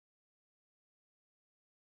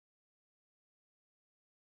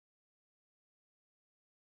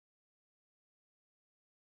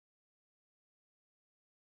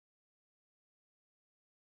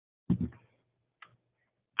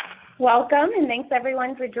Welcome, and thanks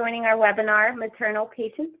everyone for joining our webinar, Maternal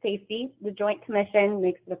Patient Safety, the Joint Commission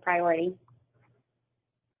makes it a priority.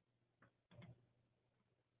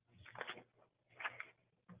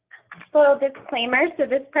 So disclaimer, so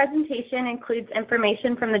this presentation includes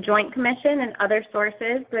information from the Joint Commission and other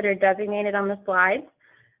sources that are designated on the slides.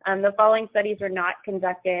 The following studies were not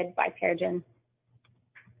conducted by PeriGen.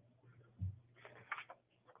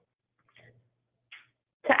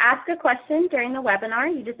 To ask a question during the webinar,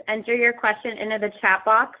 you just enter your question into the chat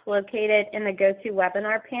box located in the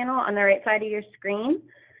GoToWebinar panel on the right side of your screen.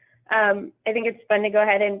 I think it's fun to go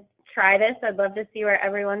ahead and try this. I'd love to see where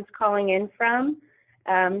everyone's calling in from.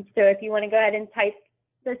 So if you want to go ahead and type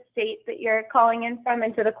the state that you're calling in from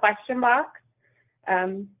into the question box.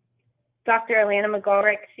 Dr. Alana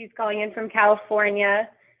McGulrick, she's calling in from California.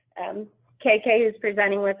 KK, who's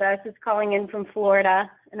presenting with us, is calling in from Florida,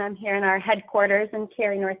 and I'm here in our headquarters in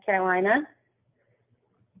Cary, North Carolina.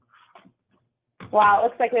 Wow, it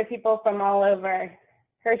looks like we have people from all over.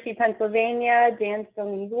 Hershey, Pennsylvania,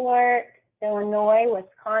 Dansville, New York, Illinois,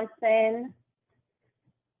 Wisconsin,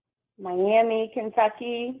 Miami,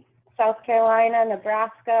 Kentucky, South Carolina,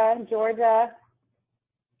 Nebraska, Georgia,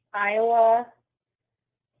 Iowa,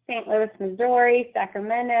 St. Louis, Missouri,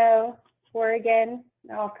 Sacramento, Oregon.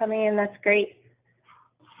 They're all coming in. That's great.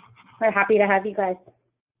 We're happy to have you guys.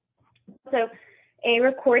 So a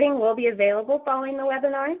recording will be available following the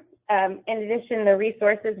webinar. In addition, the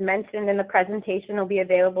resources mentioned in the presentation will be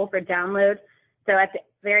available for download. So at the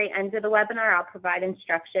very end of the webinar, I'll provide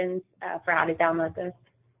instructions for how to download those.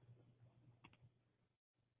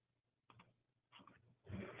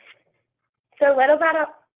 So a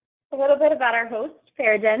little bit about our host,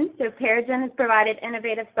 PeriGen. So PeriGen has provided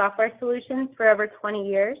innovative software solutions for over 20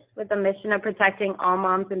 years with a mission of protecting all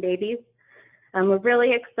moms and babies. We're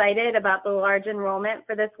really excited about the large enrollment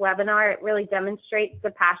for this webinar. It really demonstrates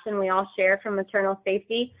the passion we all share for maternal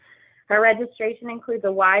safety. Our registration includes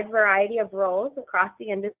a wide variety of roles across the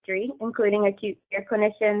industry, including acute care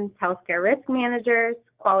clinicians, healthcare risk managers,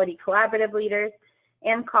 quality collaborative leaders,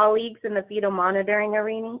 and colleagues in the fetal monitoring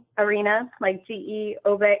arena like GE,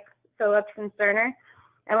 OBIC, Philips, and Cerner.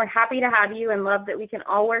 And we're happy to have you and love that we can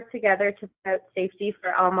all work together to promote safety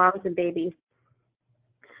for all moms and babies.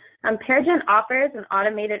 PeriGen offers an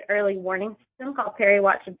automated early warning system called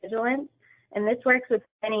PeriWatch Vigilance, and this works with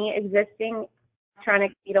any existing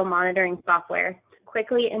electronic fetal monitoring software to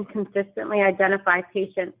quickly and consistently identify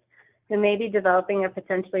patients who may be developing a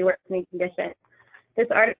potentially worsening condition. This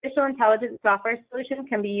artificial intelligence software solution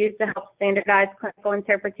can be used to help standardize clinical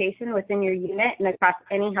interpretation within your unit and across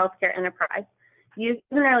any healthcare enterprise. Used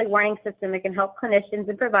as an early warning system, it can help clinicians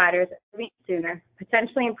and providers intervene sooner,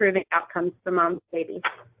 potentially improving outcomes for moms and babies.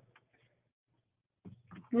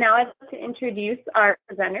 Now I'd like to introduce our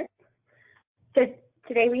presenters. So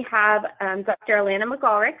today we have Dr. Alana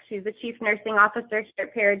McGulrick. She's the Chief Nursing Officer here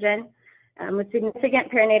at PeriGen. With significant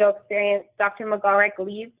perinatal experience, Dr. McGulrick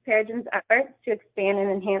leads PeriGen's efforts to expand and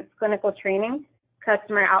enhance clinical training,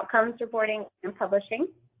 customer outcomes reporting, and publishing.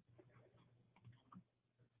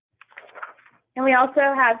 And we also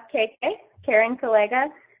have KK, Karen Kalega.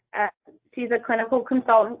 She's a clinical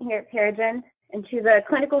consultant here at PeriGen, and she's a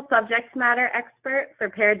clinical subject matter expert for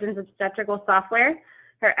PeriGen's obstetrical software.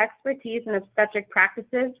 Her expertise in obstetric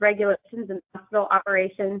practices, regulations, and hospital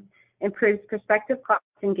operations improves prospective cost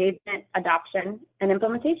engagement, adoption, and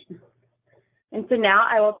implementation. And so now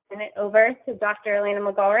I will turn it over to Dr. Alana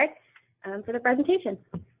McGulrick for the presentation.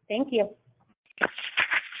 Thank you.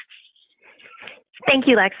 Thank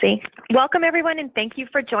you, Lexi. Welcome, everyone, and thank you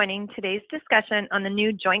for joining today's discussion on the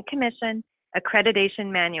new Joint Commission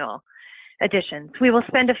Accreditation Manual additions. We will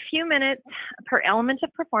spend a few minutes per element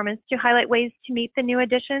of performance to highlight ways to meet the new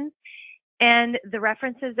additions and the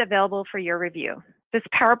references available for your review. This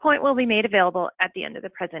PowerPoint will be made available at the end of the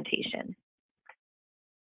presentation.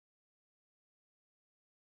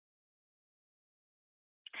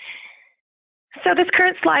 So this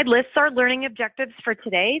current slide lists our learning objectives for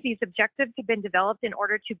today. These objectives have been developed in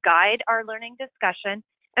order to guide our learning discussion,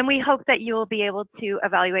 and we hope that you will be able to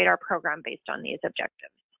evaluate our program based on these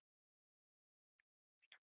objectives.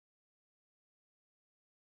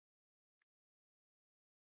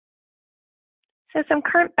 So some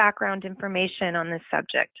current background information on this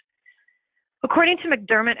subject. According to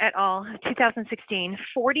McDermott et al. 2016,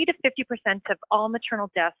 40 to 50% of all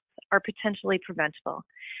maternal deaths are potentially preventable.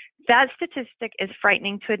 That statistic is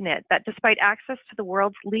frightening to admit that despite access to the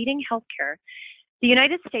world's leading healthcare, the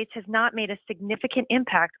United States has not made a significant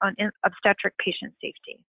impact on obstetric patient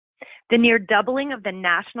safety. The near doubling of the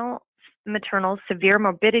national maternal severe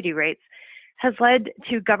morbidity rates has led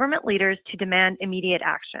to government leaders to demand immediate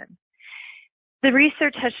action. The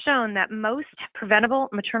research has shown that most preventable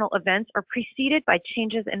maternal events are preceded by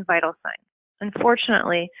changes in vital signs.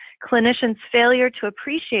 Unfortunately, clinicians' failure to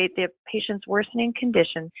appreciate the patient's worsening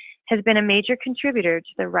condition has been a major contributor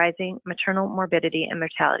to the rising maternal morbidity and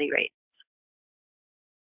mortality rates.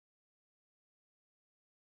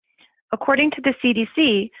 According to the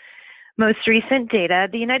CDC, most recent data,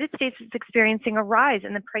 the United States is experiencing a rise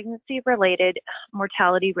in the pregnancy-related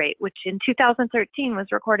mortality rate, which in 2013 was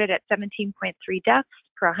recorded at 17.3 deaths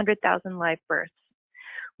per 100,000 live births.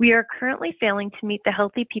 We are currently failing to meet the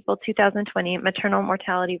Healthy People 2020 maternal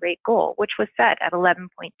mortality rate goal, which was set at 11.2.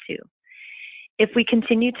 If we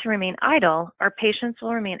continue to remain idle, our patients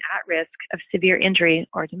will remain at risk of severe injury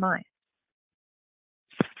or demise.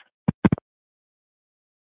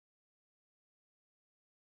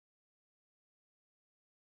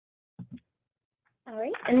 All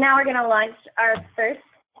right, and now we're going to launch our first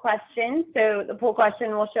question. So the poll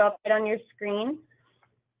question will show up right on your screen.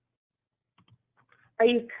 Are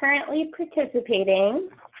you currently participating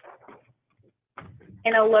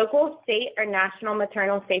in a local, state, or national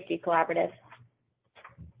maternal safety collaborative?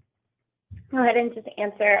 Go ahead and just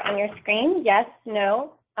answer on your screen, yes,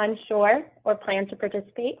 no, unsure, or plan to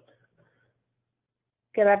participate.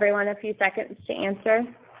 Give everyone a few seconds to answer.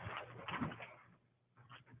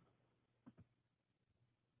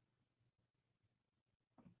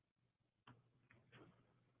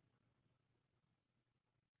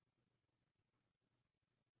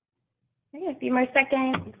 Okay, a few more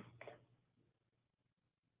seconds.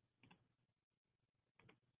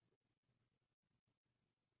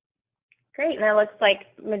 Great, and it looks like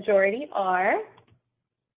majority are.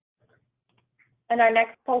 And our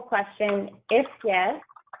next poll question, if yes,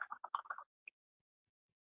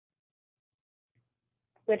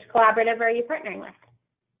 which collaborative are you partnering with?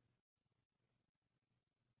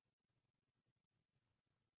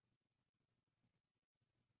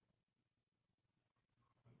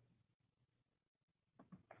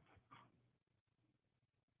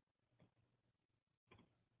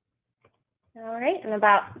 All right, and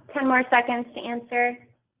about 10 more seconds to answer.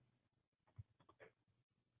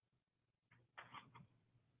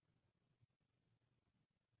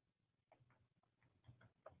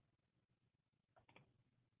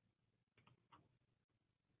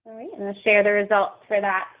 All right, and I'll share the results for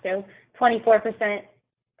that. So 24%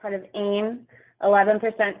 part of AIM, 11%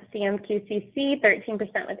 CMQCC,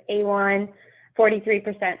 13% with A1,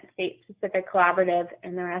 43% state-specific collaborative,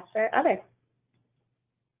 and the rest are other.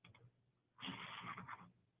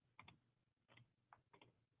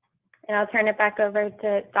 And I'll turn it back over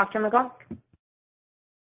to Dr. McGraw.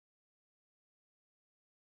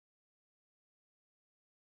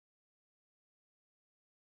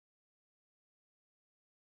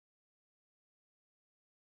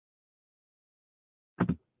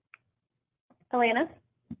 Elena?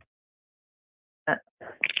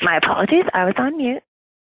 My apologies, I was on mute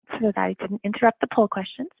so that I didn't interrupt the poll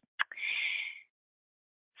questions.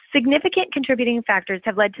 Significant contributing factors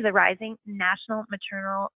have led to the rising national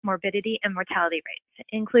maternal morbidity and mortality rates,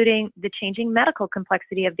 including the changing medical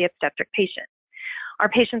complexity of the obstetric patient. Our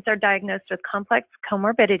patients are diagnosed with complex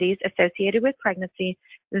comorbidities associated with pregnancy,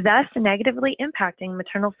 thus negatively impacting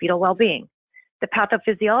maternal fetal well-being. The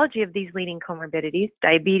pathophysiology of these leading comorbidities,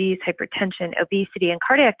 diabetes, hypertension, obesity, and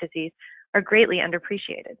cardiac disease, are greatly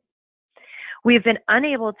underappreciated. We have been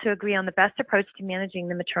unable to agree on the best approach to managing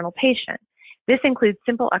the maternal patient. This includes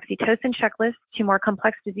simple oxytocin checklists to more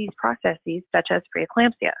complex disease processes such as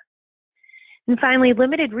pre-eclampsia. And finally,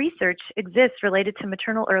 limited research exists related to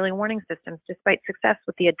maternal early warning systems despite success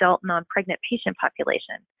with the adult non-pregnant patient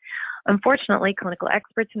population. Unfortunately, clinical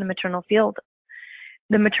experts in the maternal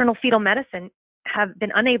fetal medicine have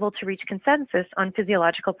been unable to reach consensus on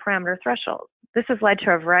physiological parameter thresholds. This has led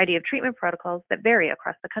to a variety of treatment protocols that vary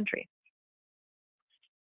across the country.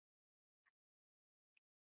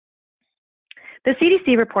 The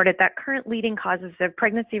CDC reported that current leading causes of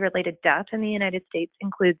pregnancy-related death in the United States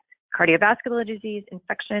include cardiovascular disease,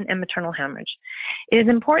 infection, and maternal hemorrhage. It is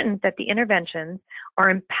important that the interventions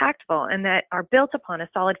are impactful and that are built upon a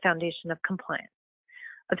solid foundation of compliance.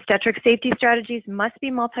 Obstetric safety strategies must be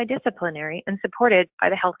multidisciplinary and supported by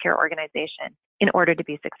the healthcare organization in order to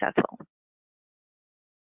be successful.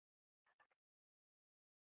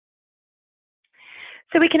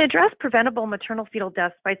 So we can address preventable maternal fetal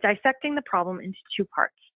deaths by dissecting the problem into two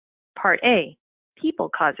parts. Part A, people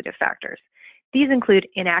causative factors. These include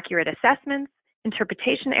inaccurate assessments,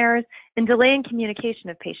 interpretation errors, and delay in communication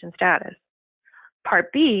of patient status.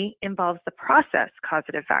 Part B involves the process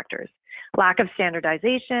causative factors, lack of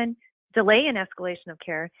standardization, delay in escalation of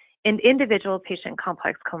care, and individual patient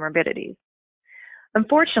complex comorbidities.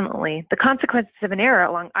 Unfortunately, the consequences of an error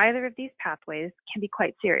along either of these pathways can be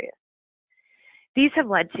quite serious. These have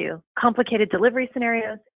led to complicated delivery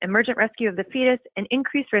scenarios, emergent rescue of the fetus, and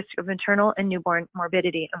increased risk of maternal and newborn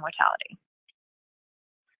morbidity and mortality.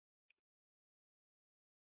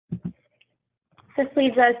 This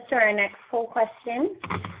leads us to our next poll question.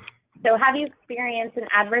 So have you experienced an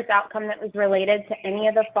adverse outcome that was related to any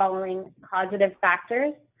of the following causative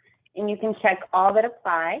factors? And you can check all that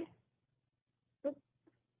apply.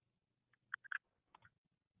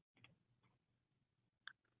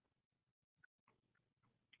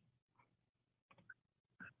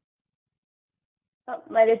 Oh,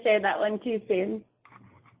 might have shared that one too soon.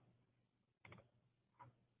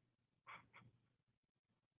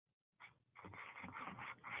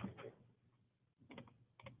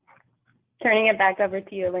 Turning it back over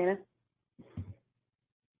to you, Elena.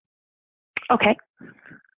 Okay.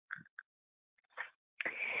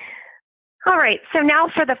 All right, so now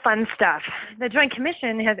for the fun stuff. The Joint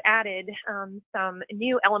Commission has added some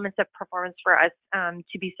new elements of performance for us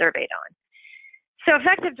to be surveyed on. So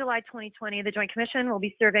effective July 2020, the Joint Commission will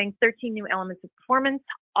be surveying 13 new elements of performance.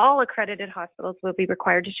 All accredited hospitals will be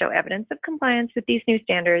required to show evidence of compliance with these new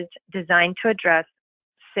standards designed to address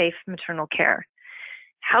safe maternal care.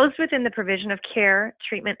 Housed within the provision of care,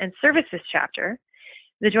 treatment, and services chapter,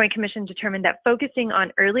 the Joint Commission determined that focusing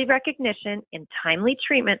on early recognition and timely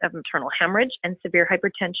treatment of maternal hemorrhage and severe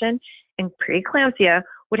hypertension and pre-eclampsia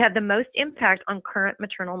would have the most impact on current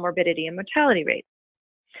maternal morbidity and mortality rates.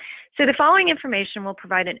 So the following information will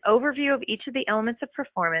provide an overview of each of the elements of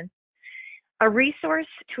performance, a resource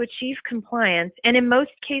to achieve compliance, and in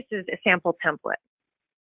most cases, a sample template.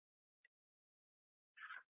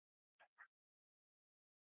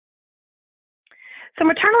 So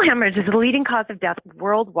maternal hemorrhage is the leading cause of death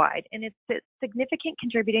worldwide, and it's a significant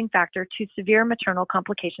contributing factor to severe maternal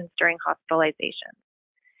complications during hospitalization.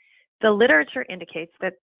 The literature indicates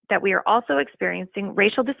that we are also experiencing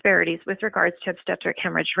racial disparities with regards to obstetric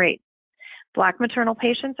hemorrhage rates. Black maternal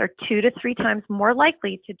patients are 2 to 3 times more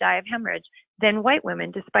likely to die of hemorrhage than white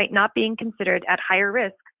women, despite not being considered at higher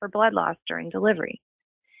risk for blood loss during delivery.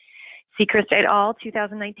 Sechrist et al.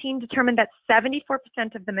 2019 determined that 74%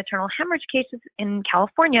 of the maternal hemorrhage cases in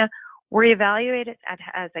California were evaluated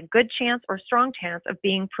as a good chance or strong chance of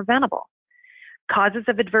being preventable. Causes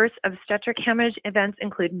of adverse obstetric hemorrhage events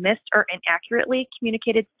include missed or inaccurately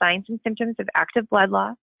communicated signs and symptoms of active blood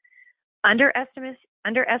loss,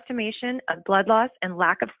 underestimation of blood loss, and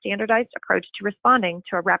lack of standardized approach to responding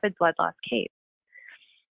to a rapid blood loss case.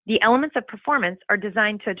 The elements of performance are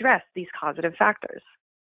designed to address these causative factors.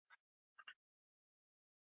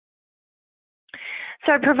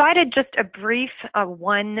 So I provided just a brief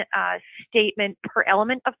one statement per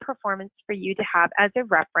element of performance for you to have as a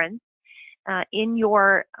reference. In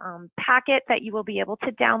your packet that you will be able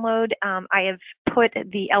to download, I have put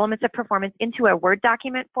the elements of performance into a Word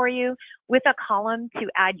document for you with a column to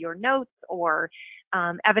add your notes or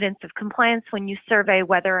evidence of compliance when you survey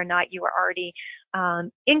whether or not you are already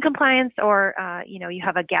in compliance or you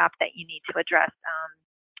have a gap that you need to address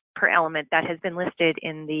per element that has been listed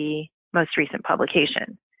in the most recent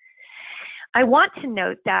publication. I want to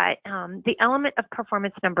note that the element of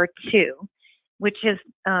performance number 2, which is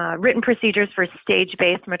written procedures for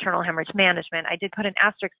stage-based maternal hemorrhage management. I did put an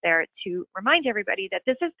asterisk there to remind everybody that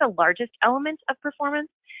this is the largest element of performance,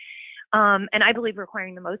 and I believe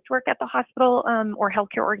requiring the most work at the hospital or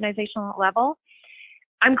healthcare organizational level.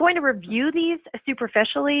 I'm going to review these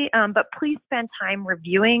superficially, but please spend time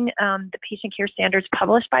reviewing the patient care standards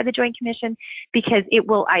published by the Joint Commission, because it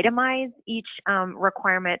will itemize each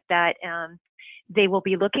requirement that they will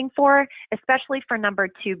be looking for, especially for number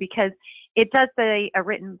 2, because it does say a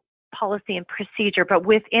written policy and procedure, but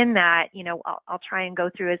within that, I'll try and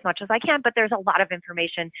go through as much as I can, but there's a lot of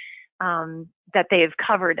information that they've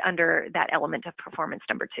covered under that element of performance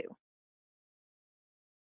number 2.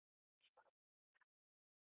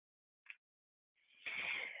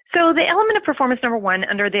 So the element of performance number 1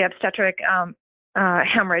 under the obstetric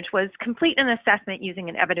hemorrhage was complete an assessment using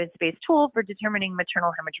an evidence-based tool for determining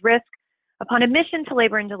maternal hemorrhage risk upon admission to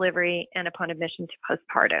labor and delivery and upon admission to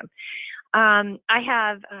postpartum. I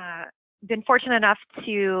have been fortunate enough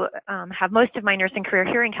to have most of my nursing career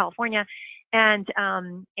here in California and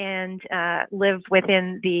live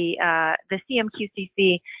within the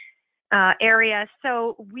CMQCC area.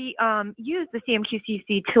 So we use the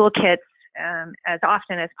CMQCC toolkits as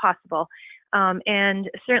often as possible. And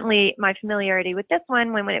certainly my familiarity with this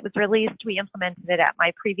one, when it was released, we implemented it at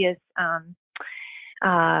my previous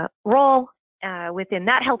role within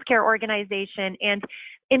that healthcare organization. And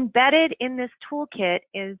Embedded in this toolkit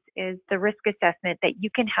is the risk assessment that you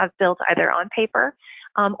can have built either on paper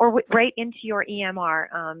or right into your EMR.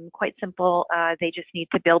 Quite simple. They just need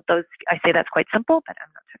to build those. I say that's quite simple, but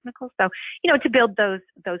I'm not technical. So, to build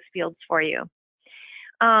those fields for you.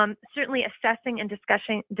 Certainly assessing and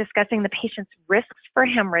discussing the patient's risks for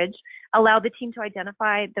hemorrhage allow the team to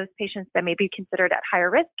identify those patients that may be considered at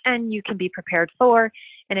higher risk, and you can be prepared for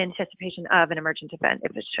in anticipation of an emergent event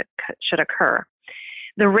if it should occur.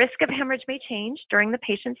 The risk of hemorrhage may change during the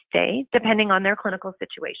patient's stay, depending on their clinical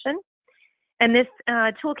situation. And this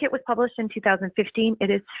toolkit was published in 2015.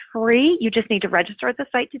 It is free. You just need to register at the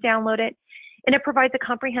site to download it. And it provides a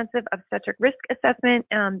comprehensive obstetric risk assessment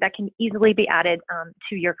that can easily be added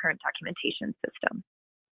to your current documentation system.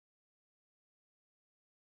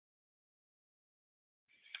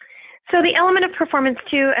 So the element of performance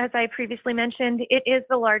 2, as I previously mentioned, it is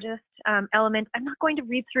the largest element. I'm not going to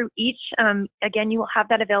read through each. Again, you will have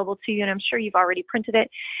that available to you, and I'm sure you've already printed it.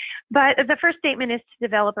 But the first statement is to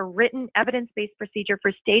develop a written evidence-based procedure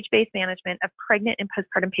for stage-based management of pregnant and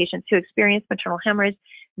postpartum patients who experience maternal hemorrhage.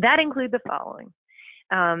 That includes the following: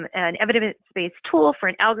 an evidence-based tool for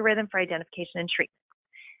an algorithm for identification and treatment.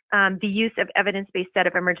 The use of evidence-based set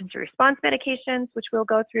of emergency response medications, which we'll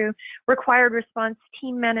go through, required response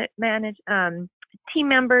team members,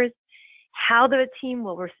 how the team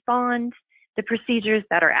will respond, the procedures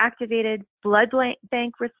that are activated, blood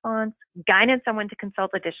bank response, guidance on when to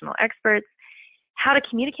consult additional experts, how to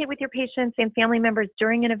communicate with your patients and family members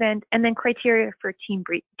during an event, and then criteria for team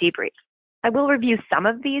debrief. I will review some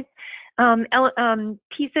of these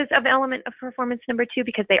pieces of element of performance number 2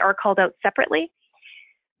 because they are called out separately.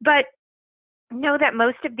 But know that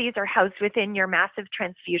most of these are housed within your massive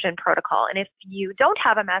transfusion protocol. And if you don't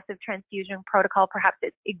have a massive transfusion protocol, perhaps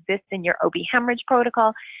it exists in your OB hemorrhage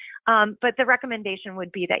protocol. But the recommendation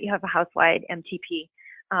would be that you have a house-wide MTP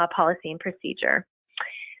policy and procedure.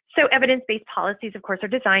 So evidence-based policies, of course, are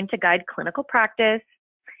designed to guide clinical practice,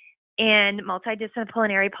 and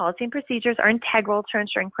multidisciplinary policy and procedures are integral to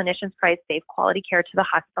ensuring clinicians provide safe, quality care to the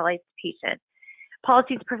hospitalized patient.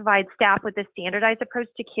 Policies provide staff with a standardized approach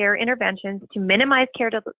to care interventions to minimize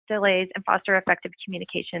care delays and foster effective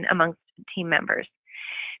communication amongst team members.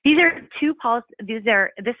 These are two policies.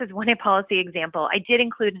 This is one policy example. I did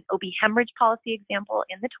include an OB hemorrhage policy example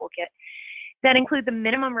in the toolkit that include the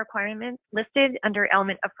minimum requirements listed under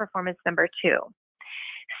element of performance number 2.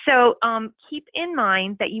 So keep in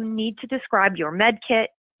mind that you need to describe your med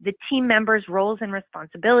kit, the team members' roles and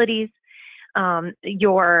responsibilities.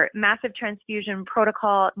 Your massive transfusion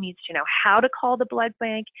protocol needs to know how to call the blood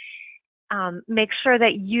bank. Make sure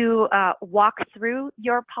that you walk through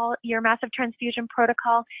your massive transfusion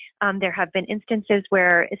protocol. There have been instances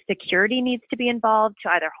where security needs to be involved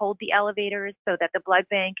to either hold the elevators so that the blood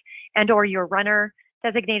bank and/or your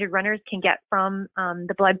designated runners can get from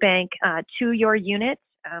the blood bank to your unit,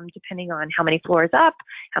 depending on how many floors up,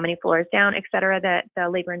 how many floors down, et cetera, that the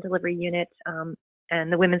labor and delivery unit and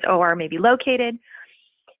the women's OR may be located.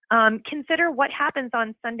 Consider what happens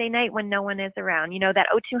on Sunday night when no one is around. That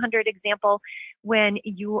O200 example, when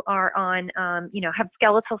you are on, have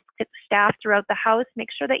skeletal staff throughout the house, make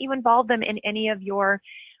sure that you involve them in any of your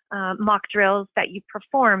mock drills that you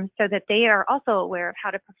perform so that they are also aware of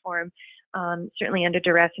how to perform, certainly under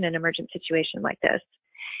duress in an emergent situation like this.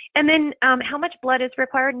 And then how much blood is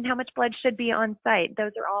required and how much blood should be on site.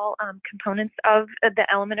 Those are all components of the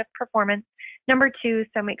element of performance number 2,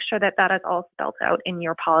 so make sure that that is all spelled out in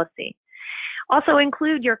your policy. Also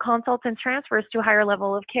include your consults and transfers to a higher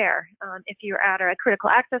level of care. If you're at a critical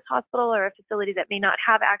access hospital or a facility that may not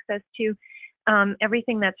have access to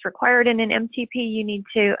everything that's required in an MTP, you need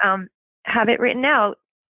to have it written out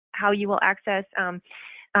how you will access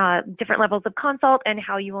different levels of consult and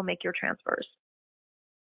how you will make your transfers.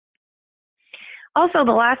 Also,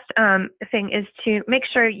 the last thing is to make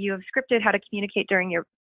sure you have scripted how to communicate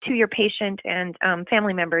to your patient and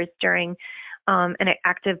family members during an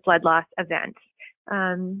active blood loss event.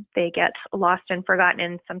 They get lost and forgotten,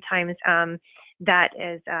 and sometimes that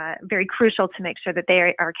is very crucial to make sure that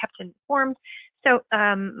they are kept informed. So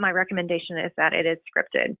my recommendation is that it is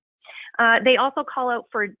scripted. They also call out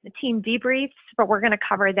for team debriefs, but we're going to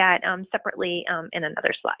cover that separately in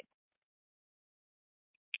another slide.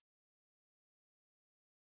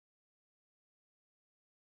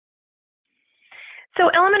 So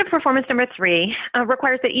element of performance number 3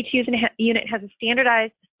 requires that each unit has a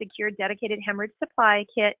standardized, secure, dedicated hemorrhage supply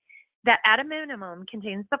kit that at a minimum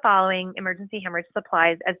contains the following emergency hemorrhage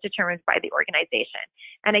supplies as determined by the organization.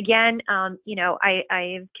 And again,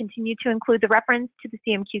 I've continued to include the reference to the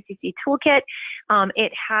CMQCC toolkit.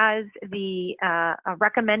 It has the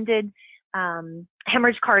recommended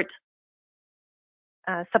hemorrhage cart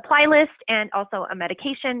supply list and also a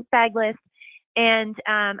medication bag list. And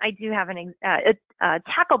I do have a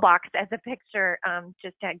tackle box as a picture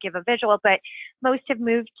just to give a visual, but most have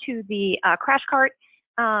moved to the crash cart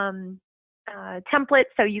template,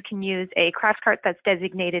 so you can use a crash cart that's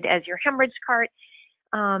designated as your hemorrhage cart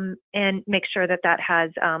and make sure that that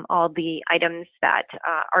has all the items that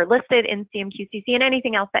are listed in CMQCC and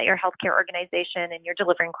anything else that your healthcare organization and your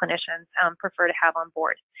delivering clinicians prefer to have on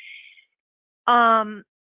board.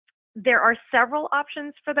 There are several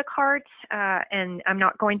options for the cart, and I'm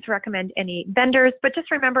not going to recommend any vendors, but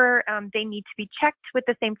just remember they need to be checked with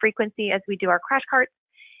the same frequency as we do our crash carts,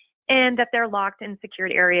 and that they're locked in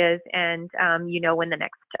secured areas, and you know when the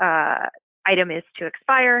next item is to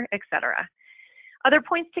expire, etc. Other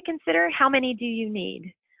points to consider: how many do you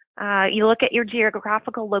need? You look at your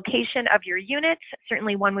geographical location of your unit.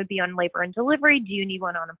 Certainly one would be on labor and delivery. Do you need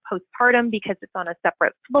one on a postpartum because it's on a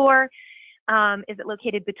separate floor? Is it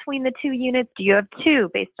located between the two units? Do you have two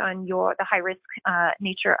based on the high risk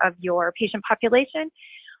nature of your patient population?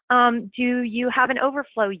 Do you have an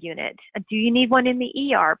overflow unit? Do you need one in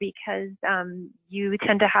the ER because you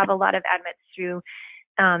tend to have a lot of admits through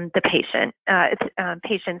the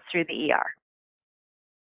patients through the ER?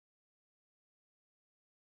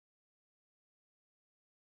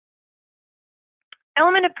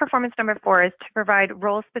 Element of performance number 4 is to provide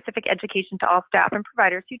role-specific education to all staff and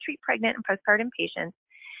providers who treat pregnant and postpartum patients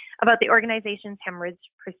about the organization's hemorrhage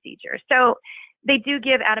procedure. So they do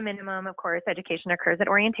give, at a minimum, of course, education occurs at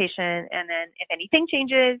orientation, and then if anything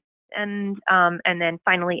changes, and then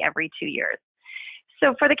finally every 2 years.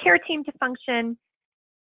 So for the care team to function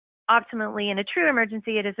optimally in a true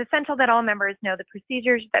emergency, it is essential that all members know the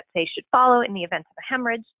procedures that they should follow in the event of a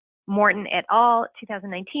hemorrhage. Morton et al.,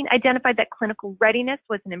 2019, identified that clinical readiness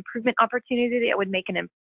was an improvement opportunity that would make an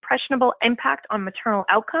impressionable impact on maternal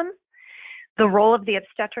outcomes. The role of the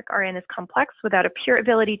obstetric RN is complex without a pure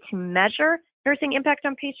ability to measure nursing impact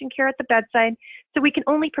on patient care at the bedside, so we can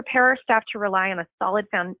only prepare our staff to rely on a solid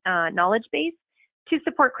knowledge base to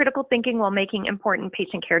support critical thinking while making important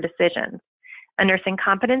patient care decisions. A nursing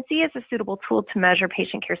competency is a suitable tool to measure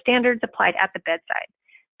patient care standards applied at the bedside.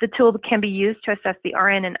 The tool can be used to assess the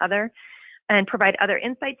RN and provide other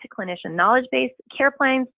insight to clinician knowledge base, care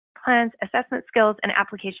plans, assessment skills, and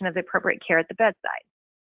application of the appropriate care at the bedside.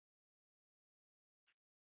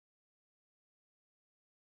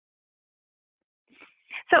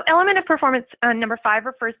 So element of performance number 5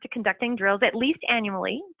 refers to conducting drills at least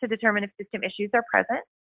annually to determine if system issues are present.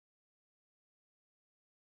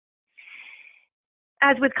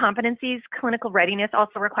 As with competencies, clinical readiness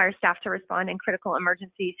also requires staff to respond in critical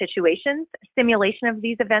emergency situations. Simulation of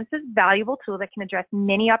these events is a valuable tool that can address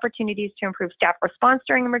many opportunities to improve staff response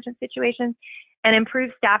during emergent situations and improve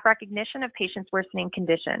staff recognition of patients' worsening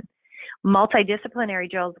condition. Multidisciplinary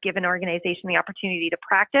drills give an organization the opportunity to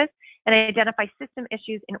practice and identify system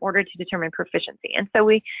issues in order to determine proficiency. And so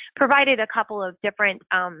we provided a couple of different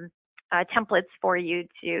templates for you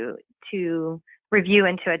to review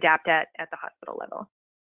and to adapt at the hospital level.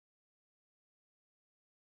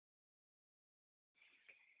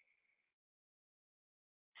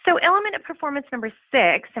 So element of performance number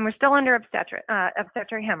 6, and we're still under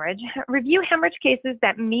obstetric hemorrhage, review hemorrhage cases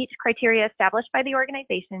that meet criteria established by the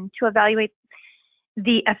organization to evaluate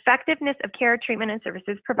the effectiveness of care, treatment, and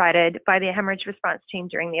services provided by the hemorrhage response team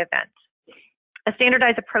during the event. A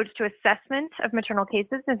standardized approach to assessment of maternal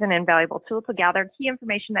cases is an invaluable tool to gather key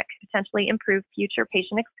information that could potentially improve future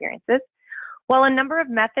patient experiences. While a number of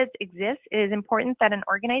methods exist, it is important that an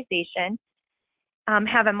organization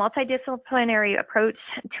have a multidisciplinary approach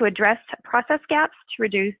to address process gaps to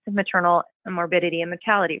reduce maternal morbidity and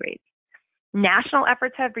mortality rates. National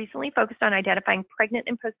efforts have recently focused on identifying pregnant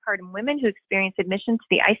and postpartum women who experience admission to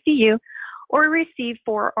the ICU or receive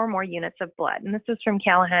 4 or more units of blood. And this was from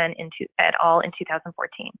Callahan et al. In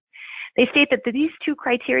 2014. They state that these 2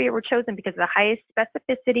 criteria were chosen because of the highest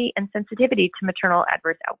specificity and sensitivity to maternal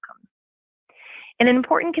adverse outcomes. And an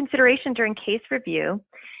important consideration during case review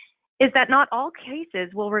is that not all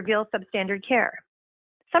cases will reveal substandard care.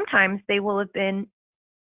 Sometimes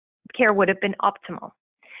care would have been optimal.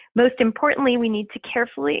 Most importantly, we need to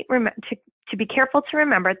be careful to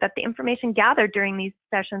remember that the information gathered during these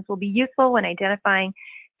sessions will be useful when identifying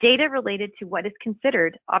data related to what is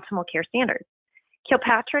considered optimal care standards.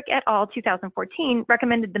 Kilpatrick et al. 2014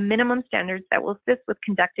 recommended the minimum standards that will assist with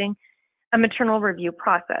conducting a maternal review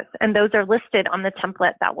process, and those are listed on the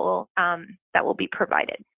template that will be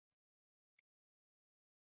provided.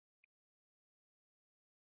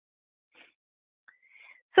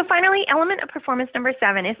 So finally, element of performance number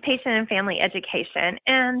 7 is patient and family education,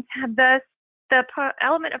 and the the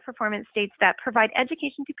element of performance states that provide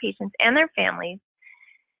education to patients and their families.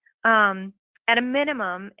 At a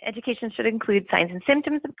minimum, education should include signs and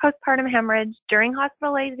symptoms of postpartum hemorrhage during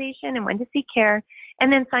hospitalization and when to seek care,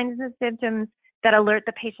 and then signs and symptoms that alert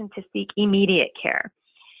the patient to seek immediate care.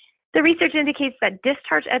 The research indicates that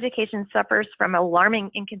discharge education suffers from alarming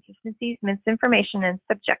inconsistencies, misinformation, and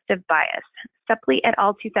subjective bias. Sepley et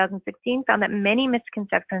al. 2016 found that many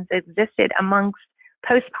misconceptions existed amongst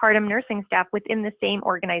postpartum nursing staff within the same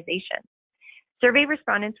organization. Survey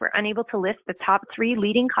respondents were unable to list the top 3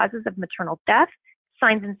 leading causes of maternal death,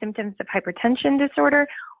 signs and symptoms of hypertension disorder,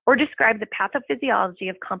 or describe the pathophysiology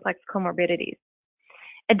of complex comorbidities.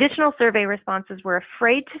 Additional survey responses were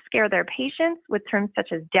afraid to scare their patients with terms such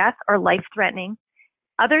as death or life-threatening.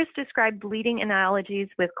 Others described bleeding analogies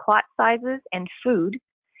with clot sizes and food.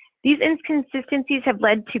 These inconsistencies have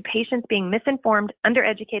led to patients being misinformed,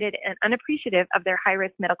 undereducated, and unappreciative of their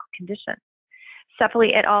high-risk medical condition.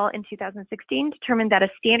 Sepley et al. In 2016 determined that a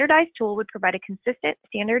standardized tool would provide a consistent,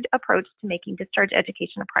 standard approach to making discharge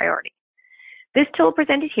education a priority. This tool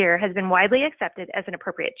presented here has been widely accepted as an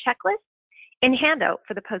appropriate checklist and handout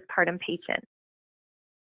for the postpartum patient.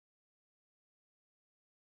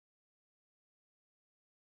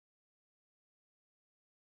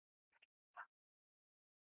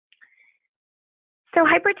 So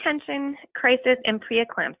hypertension, crisis, and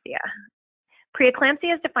preeclampsia.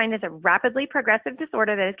 Preeclampsia is defined as a rapidly progressive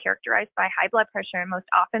disorder that is characterized by high blood pressure and most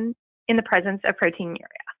often in the presence of proteinuria.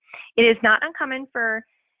 It is not uncommon for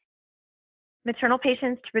maternal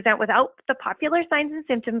patients to present without the popular signs and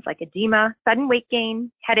symptoms like edema, sudden weight gain,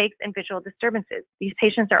 headaches, and visual disturbances. These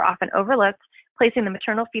patients are often overlooked, placing the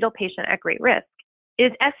maternal fetal patient at great risk. It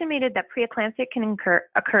is estimated that preeclampsia can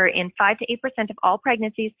occur in 5 to 8% of all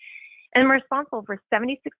pregnancies and are responsible for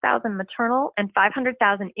 76,000 maternal and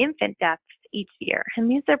 500,000 infant deaths each year.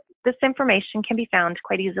 And this information can be found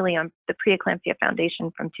quite easily on the Pre-eclampsia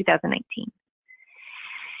Foundation from 2019.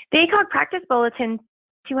 The ACOG Practice Bulletin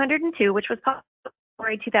 202, which was published in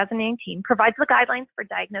February 2018, provides the guidelines for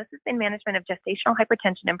diagnosis and management of gestational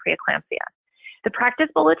hypertension and preeclampsia. The Practice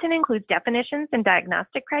Bulletin includes definitions and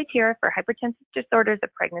diagnostic criteria for hypertensive disorders of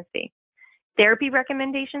pregnancy. Therapy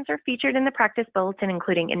recommendations are featured in the Practice Bulletin,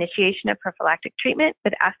 including initiation of prophylactic treatment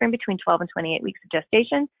with aspirin between 12 and 28 weeks of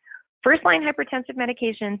gestation, first-line hypertensive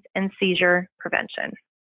medications, and seizure prevention.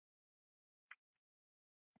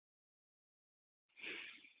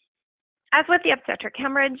 As with the obstetric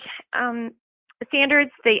hemorrhage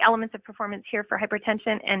standards, the elements of performance here for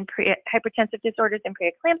hypertension and hypertensive disorders and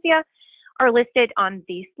preeclampsia are listed on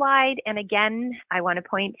the slide. And again, I want to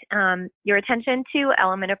point your attention to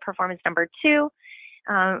element of performance number 2,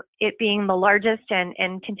 it being the largest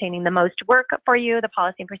and containing the most work for you, the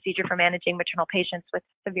policy and procedure for managing maternal patients with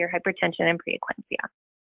severe hypertension and preeclampsia.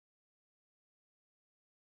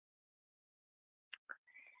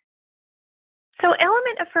 So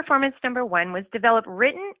element of performance number 1 was develop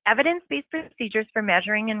written evidence-based procedures for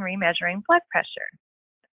measuring and remeasuring blood pressure.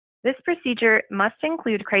 This procedure must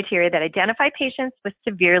include criteria that identify patients with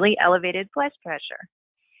severely elevated blood pressure.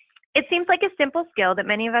 It seems like a simple skill that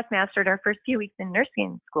many of us mastered our first few weeks in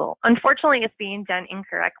nursing school. Unfortunately, it's being done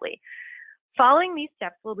incorrectly. Following these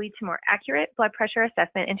steps will lead to more accurate blood pressure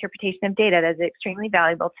assessment interpretation of data that is extremely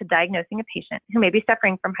valuable to diagnosing a patient who may be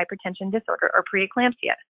suffering from hypertension disorder or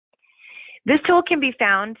preeclampsia. This tool can be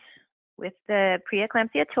found with the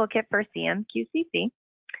Preeclampsia Toolkit for CMQCC.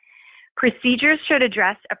 Procedures should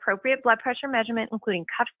address appropriate blood pressure measurement, including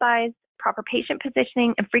cuff size, proper patient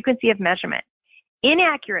positioning, and frequency of measurement.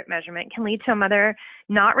 Inaccurate measurement can lead to a mother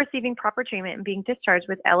not receiving proper treatment and being discharged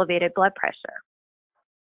with elevated blood pressure.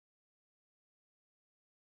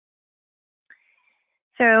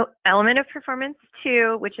 So element of performance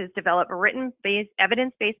 2, which is develop a written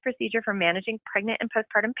evidence-based procedure for managing pregnant and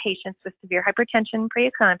postpartum patients with severe hypertension and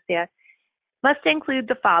preeclampsia, must include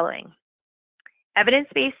the following.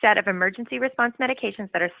 Evidence-based set of emergency response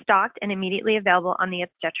medications that are stocked and immediately available on the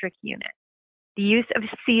obstetric unit. The use of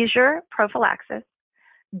seizure prophylaxis,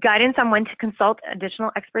 guidance on when to consult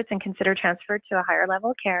additional experts and consider transfer to a higher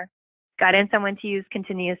level of care, guidance on when to use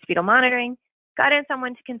continuous fetal monitoring, guidance on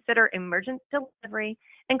when to consider emergent delivery,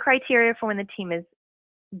 and criteria for when the team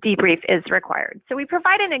debrief is required. So we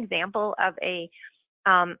provide an example of a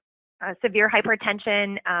severe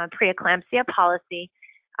hypertension preeclampsia policy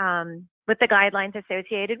with the guidelines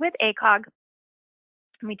associated with ACOG.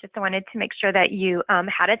 We just wanted to make sure that you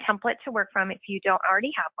had a template to work from if you don't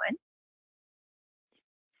already have one.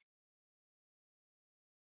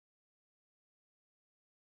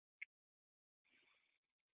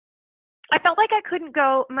 I felt like I couldn't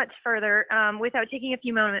go much further without taking a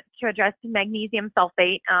few moments to address magnesium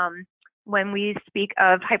sulfate. when we speak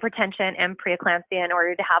of hypertension and preeclampsia in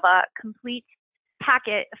order to have a complete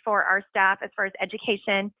packet for our staff as far as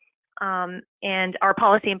education and our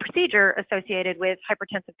policy and procedure associated with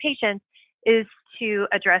hypertensive patients is to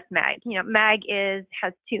address MAG. MAG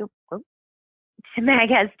has two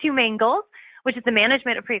main goals, which is the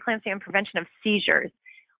management of preeclampsia and prevention of seizures.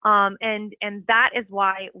 And that is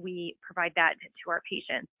why we provide that to our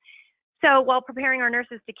patients. So while preparing our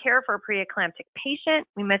nurses to care for a preeclamptic patient,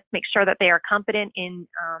 we must make sure that they are competent in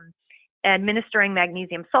administering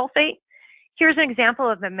magnesium sulfate. Here's an example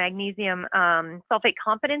of the magnesium sulfate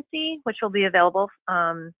competency, which will be available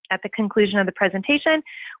at the conclusion of the presentation.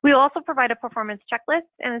 We will also provide a performance checklist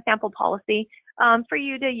and a sample policy for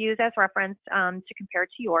you to use as reference to compare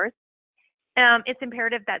to yours. It's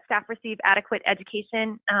imperative that staff receive adequate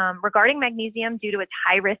education regarding magnesium due to its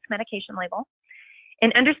high-risk medication label.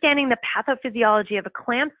 In understanding the pathophysiology of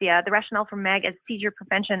eclampsia, the rationale for MAG as seizure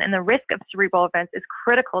prevention and the risk of cerebral events is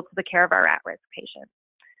critical to the care of our at-risk patients.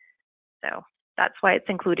 So that's why it's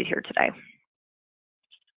included here today.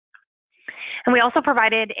 And we also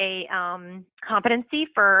provided a competency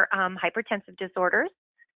for hypertensive disorders.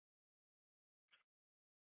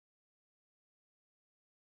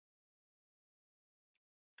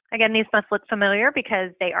 Again, these must look familiar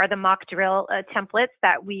because they are the mock drill templates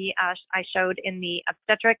that I showed in the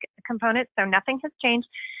obstetric component, so nothing has changed.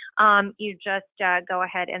 You just go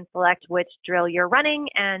ahead and select which drill you're running,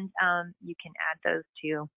 and you can add those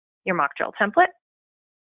to your mock drill template.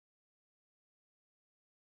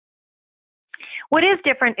 What is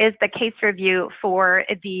different is the case review for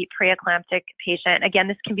the preeclamptic patient. Again,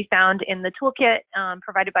 this can be found in the toolkit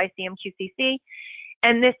provided by CMQCC.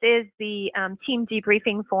 And this is the team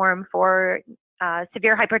debriefing form for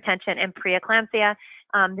severe hypertension and preeclampsia.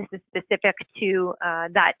 This is specific to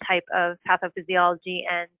that type of pathophysiology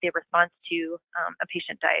and the response to a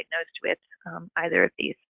patient diagnosed with either of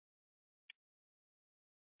these.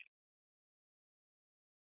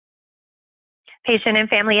 Patient and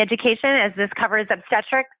family education, as this covers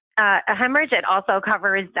obstetric hemorrhage, it also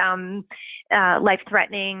covers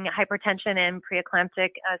life-threatening hypertension and preeclamptic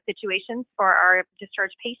situations for our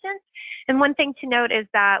discharged patients. And one thing to note is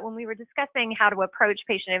that when we were discussing how to approach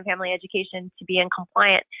patient and family education to be in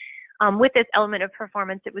compliant with this element of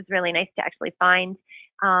performance, it was really nice to actually find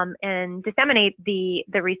and disseminate the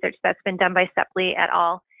research that's been done by Sepley et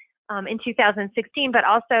al. In 2016, but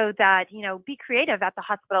also that, be creative at the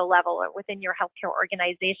hospital level or within your healthcare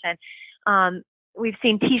organization. We've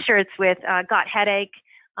seen T-shirts with got headache,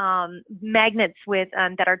 magnets with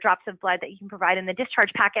that are drops of blood that you can provide in the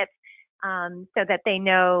discharge packets, so that they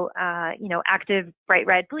know, active bright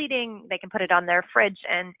red bleeding. They can put it on their fridge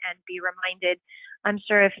and be reminded. I'm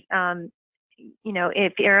sure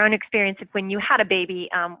if your own experience, if when you had a baby,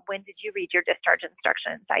 when did you read your discharge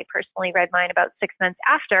instructions? I personally read mine about 6 months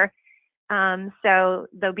after. So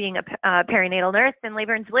though being a perinatal nurse in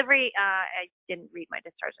labor and delivery, I didn't read my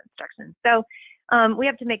discharge instructions. So we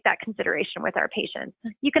have to make that consideration with our patients.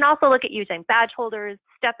 You can also look at using badge holders,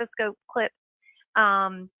 stethoscope clips,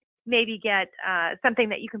 maybe get something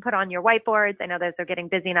that you can put on your whiteboards. I know those are getting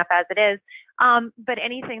busy enough as it is, but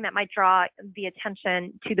anything that might draw the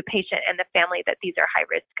attention to the patient and the family that these are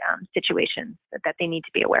high-risk situations that they need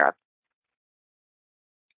to be aware of.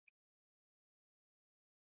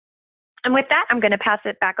 And with that, I'm going to pass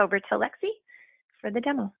it back over to Lexi for the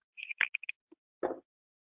demo.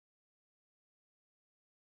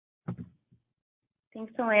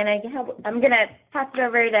 Thanks, Alana. I'm going to pass it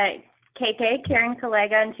over to KK, Karen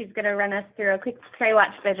Kalega, and she's going to run us through a quick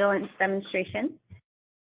TriWatch vigilance demonstration.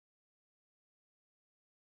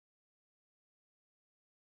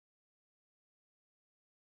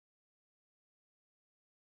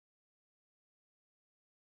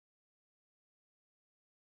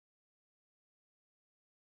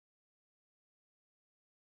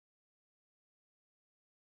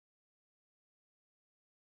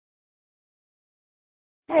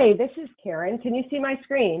 Hey, this is Karen. Can you see my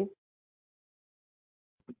screen?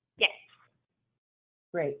 Yes.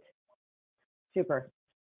 Great. Super.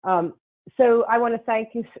 So I want to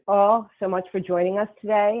thank you all so much for joining us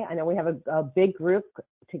today. I know we have a big group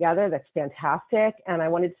together that's fantastic. And I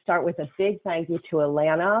wanted to start with a big thank you to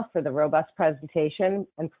Alana for the robust presentation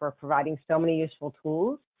and for providing so many useful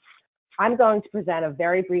tools. I'm going to present a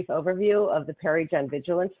very brief overview of the PeriGen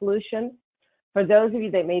Vigilance solution. For those of you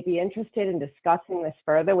that may be interested in discussing this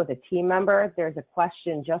further with a team member, there's a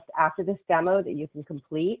question just after this demo that you can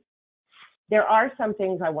complete. There are some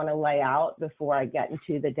things I want to lay out before I get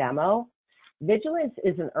into the demo. Vigilance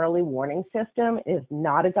is an early warning system. It is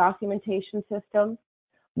not a documentation system.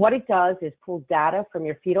 What it does is pull data from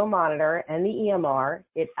your fetal monitor and the EMR.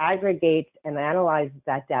 It aggregates and analyzes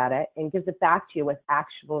that data and gives it back to you with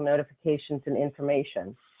actionable notifications and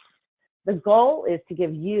information. The goal is to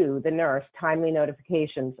give you, the nurse, timely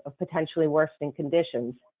notifications of potentially worsening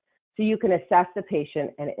conditions so you can assess the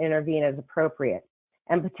patient and intervene as appropriate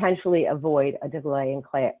and potentially avoid a delay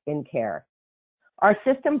in care. Our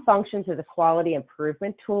system functions as a quality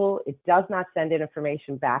improvement tool. It does not send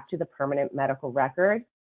information back to the permanent medical record.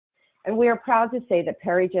 And we are proud to say that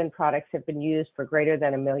PeriGen products have been used for greater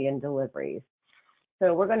than 1 million deliveries.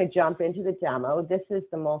 So we're going to jump into the demo. This is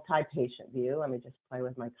the multi-patient view. Let me just play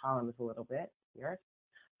with my columns a little bit here.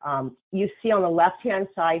 You see on the left-hand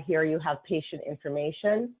side here, you have patient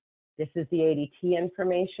information. This is the ADT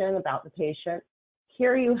information about the patient.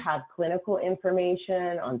 Here you have clinical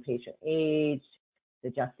information on patient age, the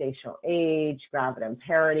gestational age, gravid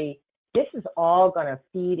parity. This is all going to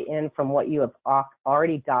feed in from what you have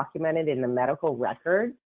already documented in the medical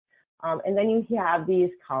record. And then you have these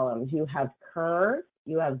columns. You have curves,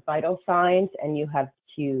 you have vital signs, and you have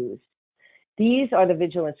cues. These are the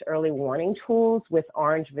vigilance early warning tools with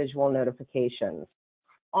orange visual notifications.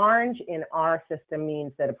 Orange in our system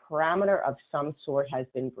means that a parameter of some sort has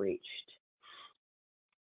been breached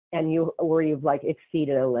and you've like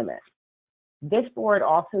exceeded a limit. This board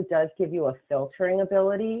also does give you a filtering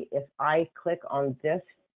ability. If I click on this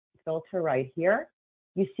filter right here,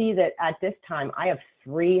 you see that at this time, I have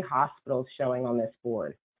 3 hospitals showing on this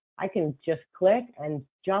board. I can just click and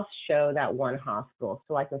just show that one hospital.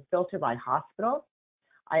 So I can filter by hospital.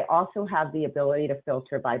 I also have the ability to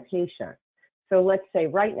filter by patient. So let's say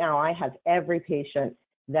right now I have every patient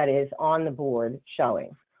that is on the board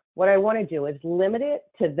showing. What I want to do is limit it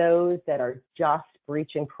to those that are just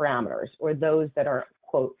breaching parameters or those that are,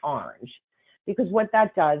 quote, orange. Because what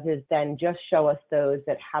that does is then just show us those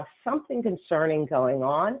that have something concerning going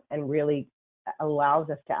on and really allows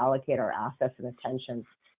us to allocate our assets and attention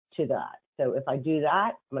to that. So if I do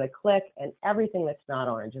that, I'm going to click and everything that's not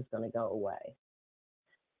orange is going to go away.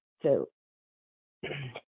 So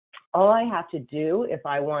all I have to do if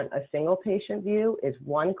I want a single patient view is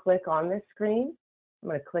one click on this screen. I'm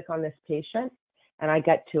going to click on this patient and I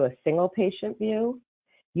get to a single patient view.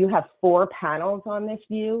 You have 4 panels on this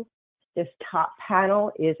view. This top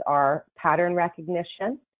panel is our pattern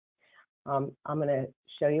recognition. I'm going to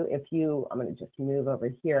show you I'm going to just move over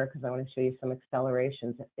here because I want to show you some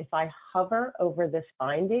accelerations. If I hover over this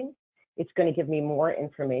finding, it's going to give me more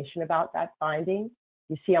information about that finding.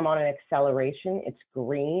 You see I'm on an acceleration. It's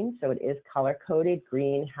green, so it is color-coded,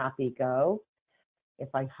 green, happy, go. If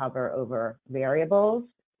I hover over variables,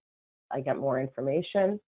 I get more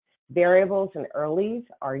information. Variables and earlies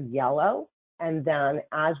are yellow. And then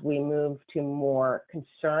as we move to more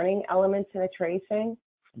concerning elements in a tracing,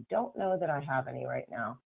 I don't know that I have any right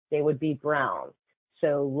now. They would be brown.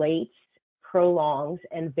 So lates, prolongs,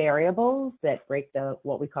 and variables that break the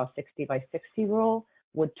what we call 60 by 60 rule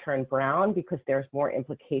would turn brown because there's more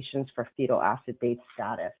implications for fetal acid-base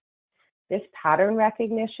status. This pattern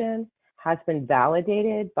recognition has been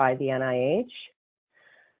validated by the NIH.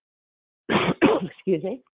 Excuse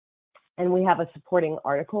me. And we have a supporting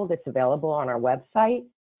article that's available on our website.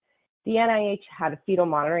 The NIH had fetal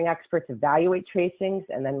monitoring experts evaluate tracings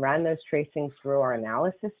and then ran those tracings through our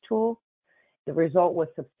analysis tool. The result was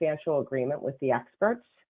substantial agreement with the experts.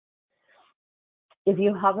 If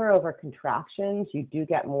you hover over contractions, you do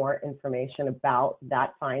get more information about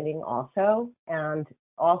that finding also. And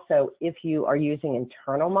also, if you are using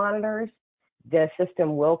internal monitors, the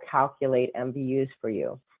system will calculate MVUs for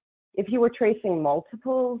you. If you were tracing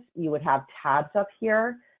multiples, you would have tabs up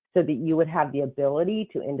here so that you would have the ability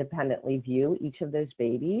to independently view each of those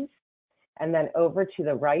babies. And then over to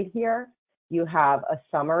the right here, you have a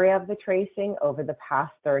summary of the tracing over the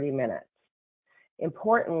past 30 minutes.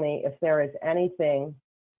 Importantly, if there is anything,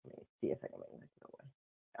 let me see if I can make this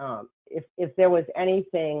go away. If there was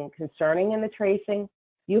anything concerning in the tracing,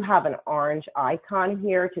 you have an orange icon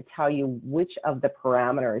here to tell you which of the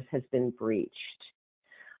parameters has been breached.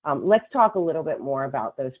 Let's talk a little bit more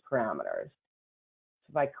about those parameters.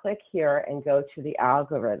 If I click here and go to the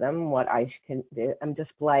algorithm, what I'm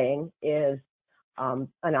displaying is an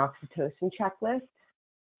oxytocin checklist.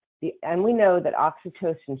 And we know that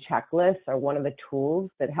oxytocin checklists are one of the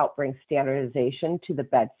tools that help bring standardization to the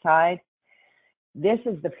bedside. This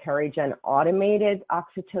is the PeriGen automated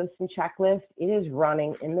oxytocin checklist. It is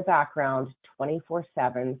running in the background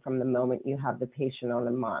 24/7 from the moment you have the patient on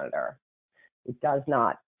the monitor. It does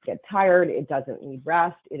not get tired. It doesn't need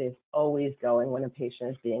rest. It is always going when a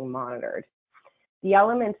patient is being monitored. The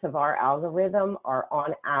elements of our algorithm are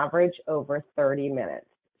on average over 30 minutes.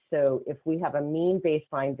 So if we have a mean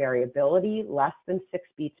baseline variability, less than 6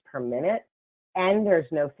 beats per minute, and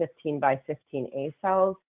there's no 15/15 A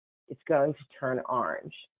cells, it's going to turn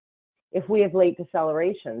orange. If we have late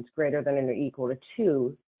decelerations greater than or equal to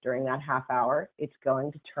 2 during that half hour, it's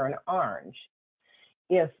going to turn orange.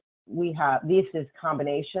 If we have, these is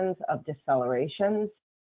combinations of decelerations,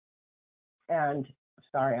 and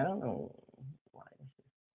sorry, I don't know why this is,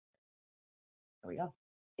 there we go.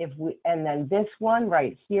 And then this one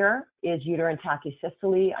right here is uterine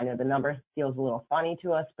tachysystole. I know the number feels a little funny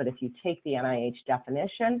to us, but if you take the NIH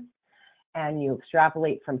definition and you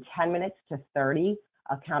extrapolate from 10 minutes to 30,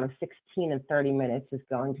 a count of 16 and 30 minutes is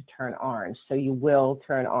going to turn orange. So you will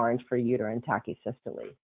turn orange for uterine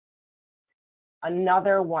tachysystole.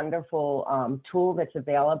 Another wonderful tool that's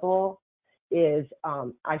available is,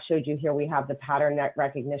 I showed you here, we have the pattern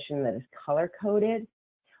recognition that is color-coded.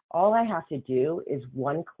 All I have to do is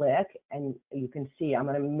one click, and you can see I'm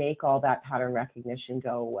going to make all that pattern recognition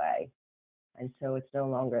go away. And so it's no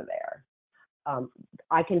longer there.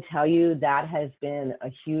 I can tell you that has been a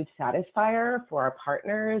huge satisfier for our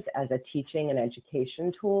partners as a teaching and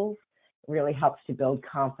education tool. It really helps to build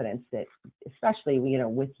confidence that, especially, you know,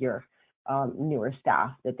 with your newer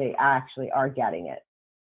staff, that they actually are getting it.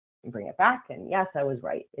 And bring it back, and yes, I was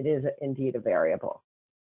right. It is indeed a variable.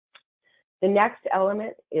 The next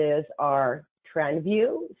element is our trend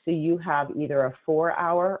view. So you have either a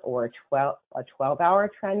 4-hour or a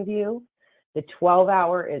 12-hour trend view. The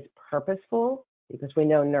 12-hour is purposeful because we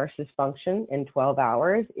know nurses function in 12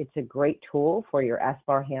 hours. It's a great tool for your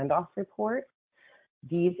SBAR handoff report.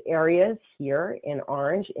 These areas here in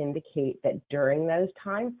orange indicate that during those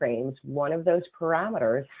time frames, one of those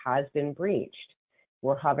parameters has been breached.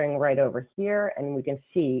 We're hovering right over here, and we can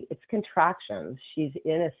see it's contractions. She's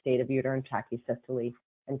in a state of uterine tachysystole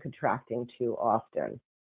and contracting too often.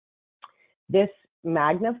 This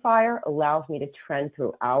magnifier allows me to trend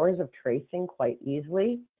through hours of tracing quite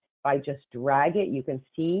easily. If I just drag it, you can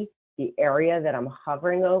see the area that I'm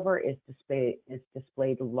hovering over is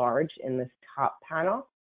displayed large in this top panel.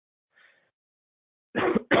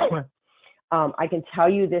 I can tell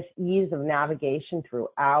you this ease of navigation through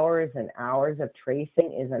hours and hours of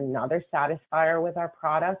tracing is another satisfier with our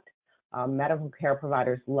product. Medical care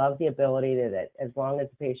providers love the ability that as long as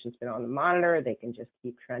the patient's been on the monitor, they can just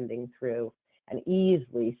keep trending through and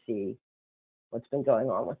easily see what's been going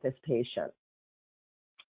on with this patient.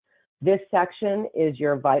 This section is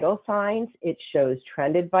your vital signs. It shows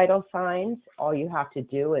trended vital signs. All you have to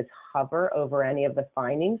do is hover over any of the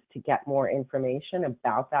findings to get more information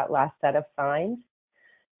about that last set of signs.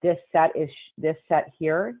 This set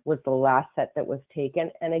here was the last set that was taken.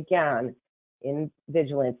 And again, in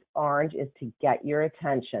vigilance, orange is to get your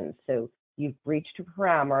attention. So you've breached a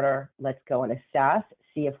parameter. Let's go and assess,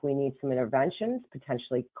 see if we need some interventions,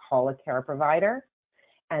 potentially call a care provider,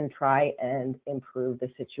 and try and improve the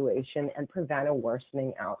situation and prevent a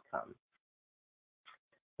worsening outcome.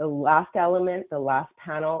 The last element, the last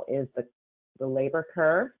panel is the labor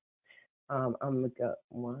curve. I'm gonna go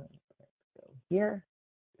here,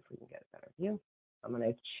 if we can get a better view. I'm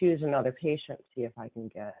gonna choose another patient, see if I can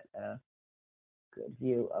get a good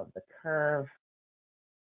view of the curve.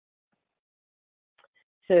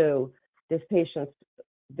 So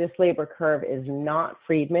this labor curve is not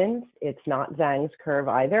Friedman's, it's not Zhang's curve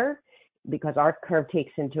either, because our curve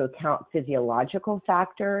takes into account physiological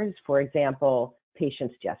factors. For example,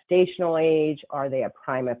 patient's gestational age, are they a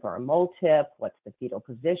primip or a multip, what's the fetal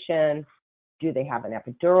position, do they have an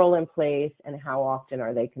epidural in place, and how often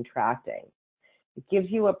are they contracting. It gives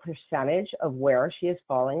you a percentage of where she is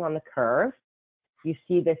falling on the curve. You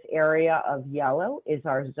see this area of yellow is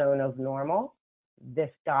our zone of normal.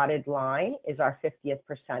 This dotted line is our 50th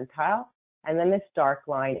percentile, and then this dark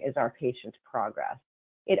line is our patient's progress.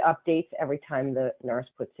 It updates every time the nurse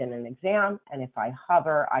puts in an exam, and if I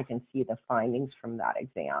hover, I can see the findings from that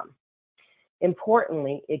exam.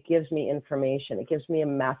 Importantly, it gives me information. It gives me a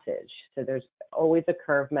message. So there's always a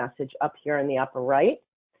curve message up here in the upper right.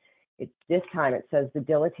 This time it says the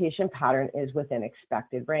dilatation pattern is within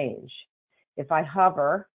expected range. If I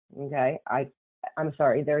hover, okay, I'm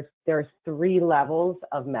sorry, there's 3 levels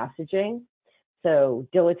of messaging. So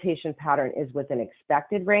dilatation pattern is within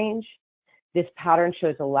expected range. This pattern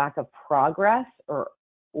shows a lack of progress,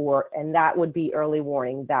 and that would be early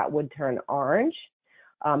warning. That would turn orange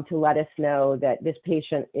to let us know that this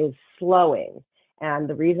patient is slowing. And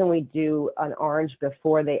the reason we do an orange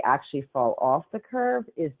before they actually fall off the curve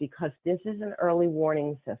is because this is an early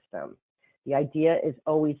warning system. The idea is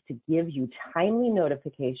always to give you timely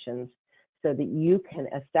notifications so that you can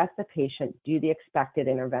assess the patient, do the expected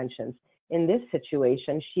interventions in this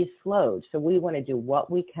situation, she's slowed. So we want to do what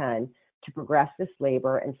we can to progress this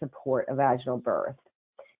labor and support a vaginal birth.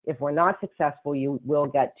 If we're not successful, you will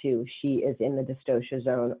get to she is in the dystocia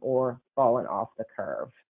zone or fallen off the curve.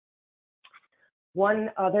 One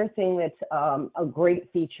other thing that's a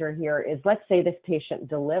great feature here is, let's say this patient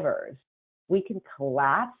delivers. We can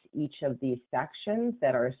collapse each of these sections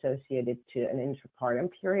that are associated to an intrapartum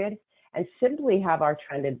period and simply have our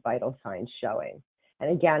trended vital signs showing.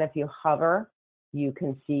 And again, if you hover, you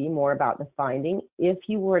can see more about the finding. If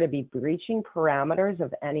you were to be breaching parameters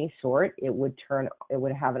of any sort, it would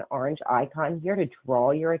have an orange icon here to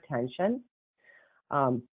draw your attention.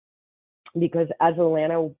 Because as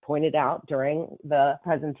Alana pointed out during the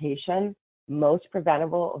presentation, most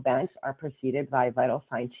preventable events are preceded by vital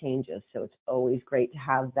sign changes. So it's always great to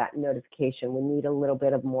have that notification. We need a little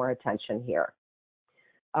bit of more attention here.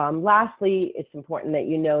 Lastly, it's important that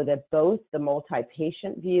you know that both the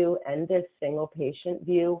multi-patient view and this single patient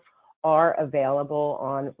view are available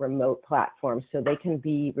on remote platforms, so they can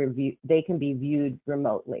be viewed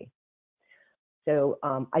remotely. So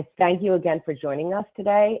I thank you again for joining us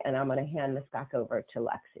today, and I'm going to hand this back over to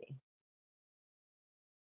Lexi.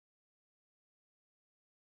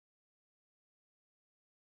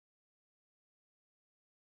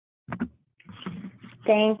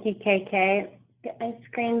 Thank you, KK. Get my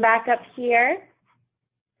screen back up here.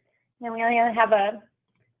 And we only have a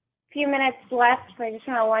few minutes left, so I just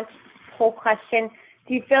want to launch a whole question.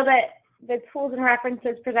 Do you feel that the tools and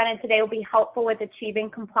references presented today will be helpful with achieving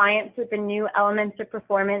compliance with the new elements of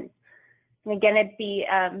performance? And again, at the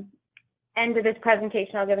end of this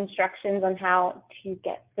presentation, I'll give instructions on how to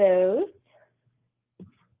get those.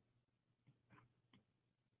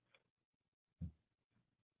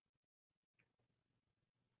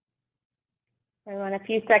 I want a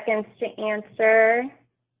few seconds to answer.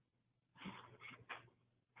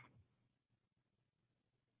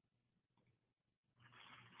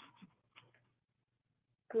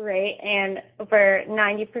 Great, and over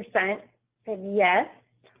 90% said yes,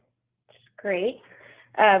 which is great.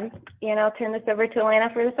 And I'll turn this over to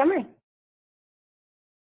Alana for the summary.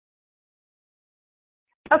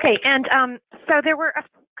 Okay, and so there were a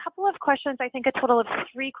couple of questions, I think a total of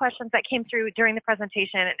 3 questions that came through during the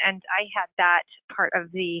presentation, and I had that part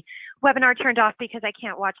of the webinar turned off because I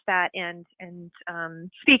can't watch that and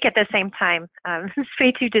speak at the same time. It's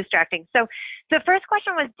way too distracting. So the first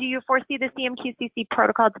question was, do you foresee the CMQCC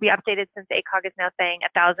protocol to be updated since ACOG is now saying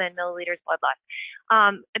 1,000 milliliters blood loss?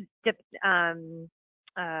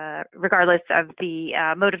 Regardless of the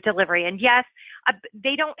mode of delivery. And yes,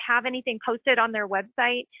 they don't have anything posted on their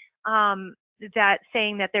website that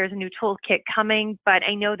saying that there's a new toolkit coming, but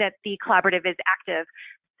I know that the collaborative is active.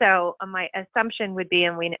 So my assumption would be,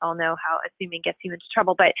 and we all know how assuming gets you into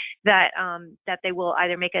trouble, but that that they will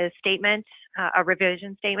either make a statement, a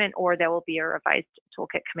revision statement, or there will be a revised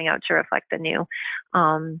toolkit coming out to reflect the new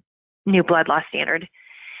new blood loss standard.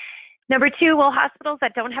 Number 2, will hospitals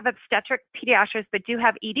that don't have obstetric pediatrics but do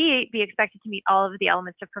have ED be expected to meet all of the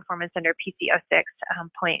elements of performance under PC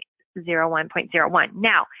 06.01.01?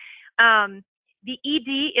 Now, the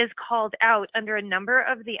ED is called out under a number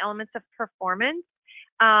of the elements of performance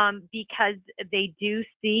because they do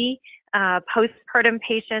see postpartum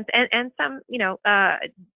patients and some,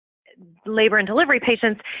 labor and delivery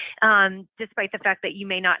patients, despite the fact that you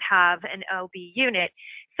may not have an OB unit.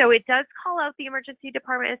 So it does call out the emergency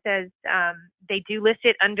department. It says they do list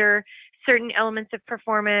it under certain elements of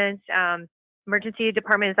performance. Emergency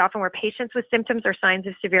department is often where patients with symptoms or signs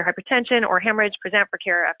of severe hypertension or hemorrhage present for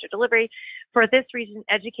care after delivery. For this reason,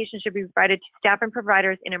 education should be provided to staff and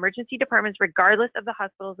providers in emergency departments, regardless of the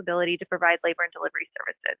hospital's ability to provide labor and delivery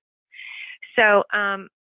services. So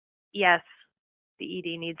yes, the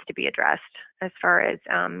ED needs to be addressed as far as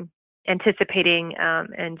anticipating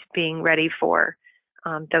and being ready for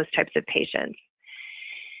those types of patients.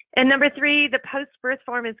 And number 3, the post-birth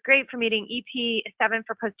form is great for meeting EP7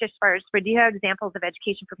 for post-discharge, but do you have examples of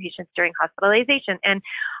education for patients during hospitalization? And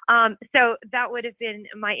so that would have been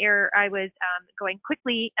my error. I was going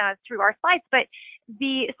quickly through our slides, but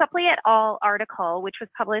the Suppley et al. Article, which was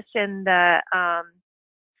published in the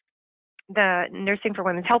Nursing for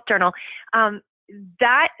Women's Health Journal,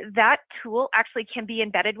 that tool actually can be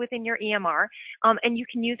embedded within your EMR, and you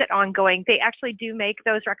can use it ongoing. They actually do make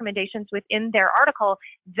those recommendations within their article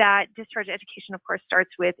that discharge education, of course, starts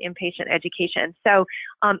with inpatient education. So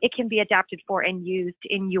it can be adapted for and used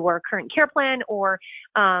in your current care plan or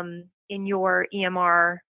in your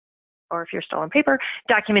EMR or if you're still on paper,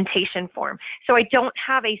 documentation form. So I don't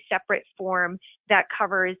have a separate form that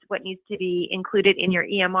covers what needs to be included in your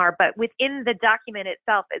EMR, but within the document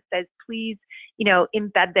itself, it says, please,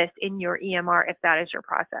 embed this in your EMR if that is your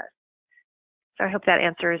process. So I hope that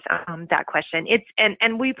answers that question.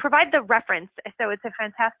 And we provide the reference, so it's a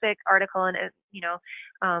fantastic article, and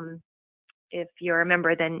if you're a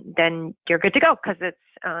member, then you're good to go because it's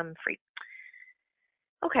free.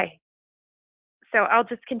 Okay, so I'll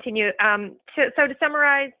just continue. So to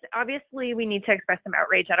summarize, obviously we need to express some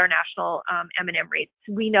outrage at our national M&M rates.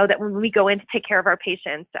 We know that when we go in to take care of our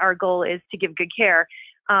patients, our goal is to give good care,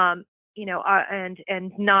 and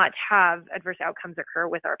not have adverse outcomes occur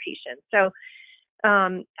with our patients. So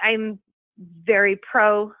I'm very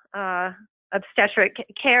pro obstetric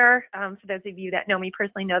care. For those of you that know me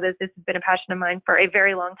personally know that this has been a passion of mine for a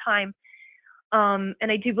very long time.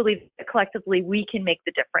 And I do believe that collectively we can make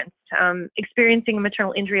the difference. Experiencing a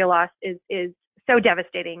maternal injury or loss is so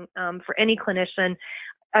devastating for any clinician,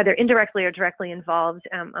 either indirectly or directly involved.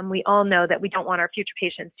 And we all know that we don't want our future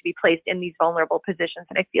patients to be placed in these vulnerable positions.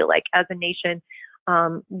 And I feel like as a nation,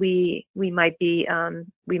 we might be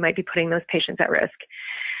putting those patients at risk.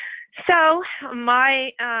 So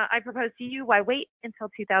I propose to you, why wait until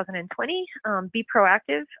 2020? Be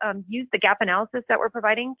proactive. Use the gap analysis that we're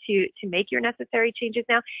providing to make your necessary changes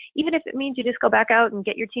now, even if it means you just go back out and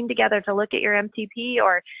get your team together to look at your MTP,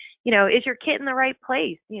 or, is your kit in the right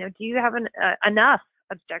place? Do you have enough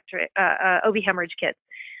obstetric OB hemorrhage kits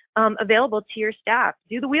available to your staff?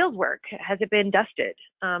 Do the wheels work? Has it been dusted?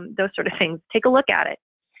 Those sort of things. Take a look at it.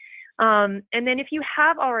 And then if you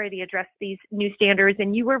have already addressed these new standards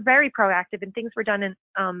and you were very proactive and things were done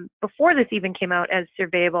before this even came out as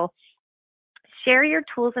surveyable, share your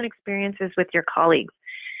tools and experiences with your colleagues.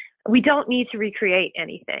 We don't need to recreate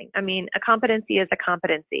anything. I mean, a competency is a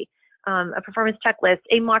competency. A performance checklist,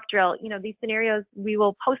 a mock drill, these scenarios, we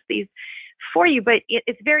will post these for you, but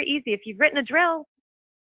it's very easy. If you've written a drill,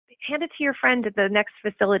 hand it to your friend at the next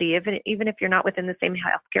facility, even if you're not within the same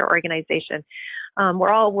healthcare organization.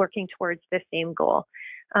 We're all working towards the same goal.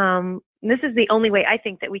 This is the only way I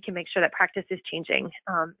think that we can make sure that practice is changing,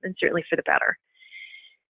 and certainly for the better.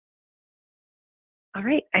 All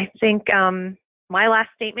right, I think my last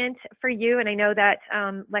statement for you, and I know that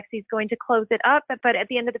Lexi's going to close it up, but at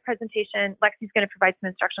the end of the presentation, Lexi's going to provide some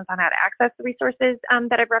instructions on how to access the resources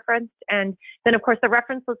that I've referenced. And then, of course, the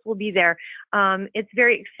reference list will be there. It's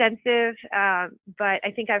very extensive, but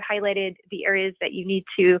I think I've highlighted the areas that you need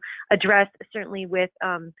to address, certainly with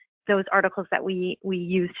those articles that we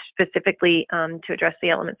used specifically to address the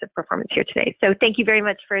elements of performance here today. So thank you very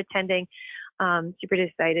much for attending. Super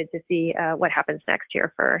excited to see what happens next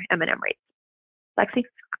year for M&M rates. Lexi?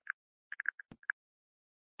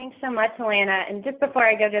 Thanks so much, Alana. And just before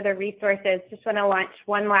I go to the resources, just want to launch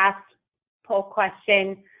one last poll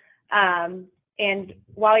question. And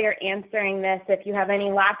while you're answering this, if you have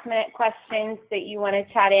any last-minute questions that you want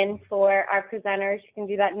to chat in for our presenters, you can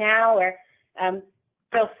do that now, or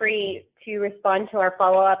feel free to respond to our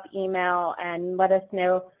follow-up email and let us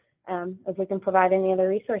know if we can provide any other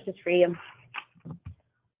resources for you.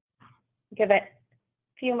 Give it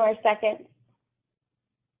a few more seconds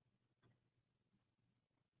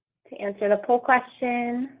to answer the poll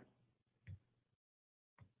question.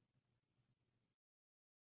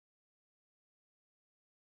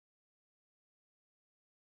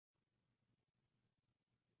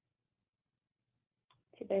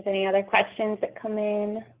 See if there's any other questions that come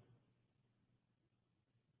in.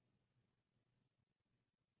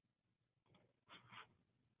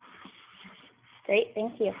 Great,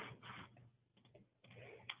 thank you.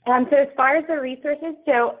 So as far as the resources,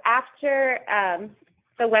 so after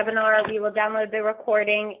the webinar, we will download the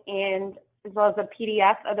recording and as well as a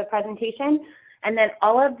PDF of the presentation. And then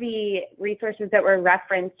all of the resources that were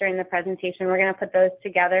referenced during the presentation, we're going to put those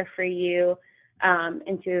together for you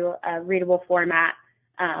into a readable format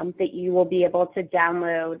that you will be able to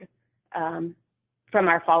download from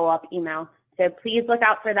our follow-up email. So please look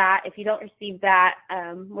out for that. If you don't receive that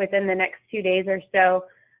within the next 2 days or so,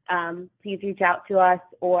 please reach out to us,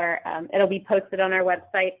 or it'll be posted on our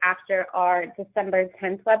website after our December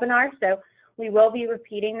 10th webinar. So we will be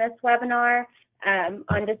repeating this webinar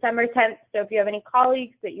on December 10th. So if you have any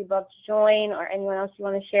colleagues that you'd love to join or anyone else you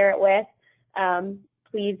want to share it with,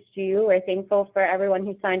 please do. We're thankful for everyone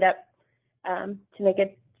who signed up to make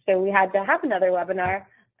it so we had to have another webinar.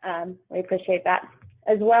 We appreciate that,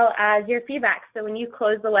 as well as your feedback. So when you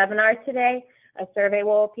close the webinar today, a survey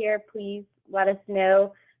will appear. Please let us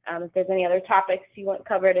know if there's any other topics you want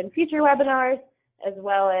covered in future webinars, as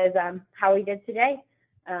well as how we did today.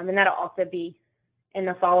 And that'll also be in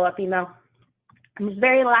the follow-up email. And this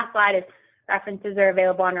very last slide is references are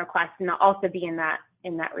available on request, and they'll also be in that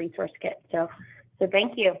resource kit. So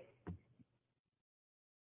thank you.